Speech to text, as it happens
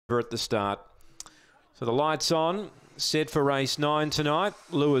at the start. So the lights on, set for race 9 tonight.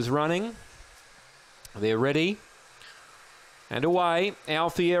 Lures running. They're ready. And away,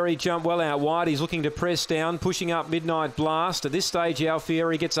 Alfieri jumped well out wide. He's looking to press down, pushing up Midnight Blast. At this stage,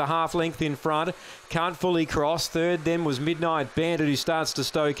 Alfieri gets a half length in front. Can't fully cross. Third then was Midnight Bandit, who starts to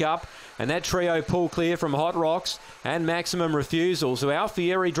stoke up. And that trio pull clear from Hot Rocks and Maximum Refusal. So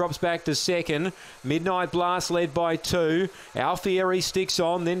Alfieri drops back to second. Midnight Blast led by 2. Alfieri sticks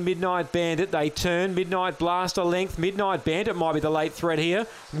on, then Midnight Bandit. They turn. Midnight Blast a length. Midnight Bandit might be the late threat here.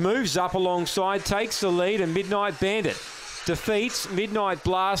 Moves up alongside, takes the lead, and Midnight Bandit defeats Midnight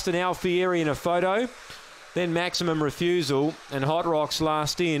Blast and Alfieri in a photo. Then Maximum Refusal and Hot Rocks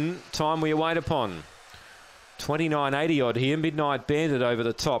last in. Time we await upon. 29.80 odd here. Midnight Bandit over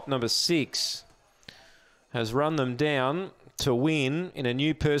the top. Number 6 has run them down to win in a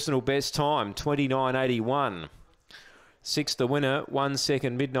new personal best time. 29.81. 6 the winner. 1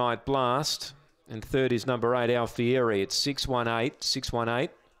 second Midnight Blast. And third is number 8 Alfieri. It's 618.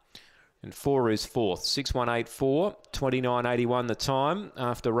 618. And 4 is fourth. 6184, 29.81 the time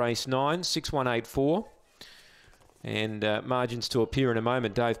after race 9. 6184. And margins to appear in a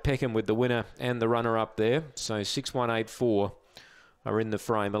moment. Dave Peckham with the winner and the runner up there. So 6184 are in the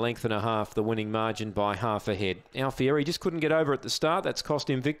frame. A length and a half, the winning margin by half a head. Alfieri just couldn't get over at the start. That's cost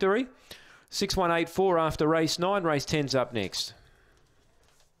him victory. 6184 after race 9. Race 10's up next.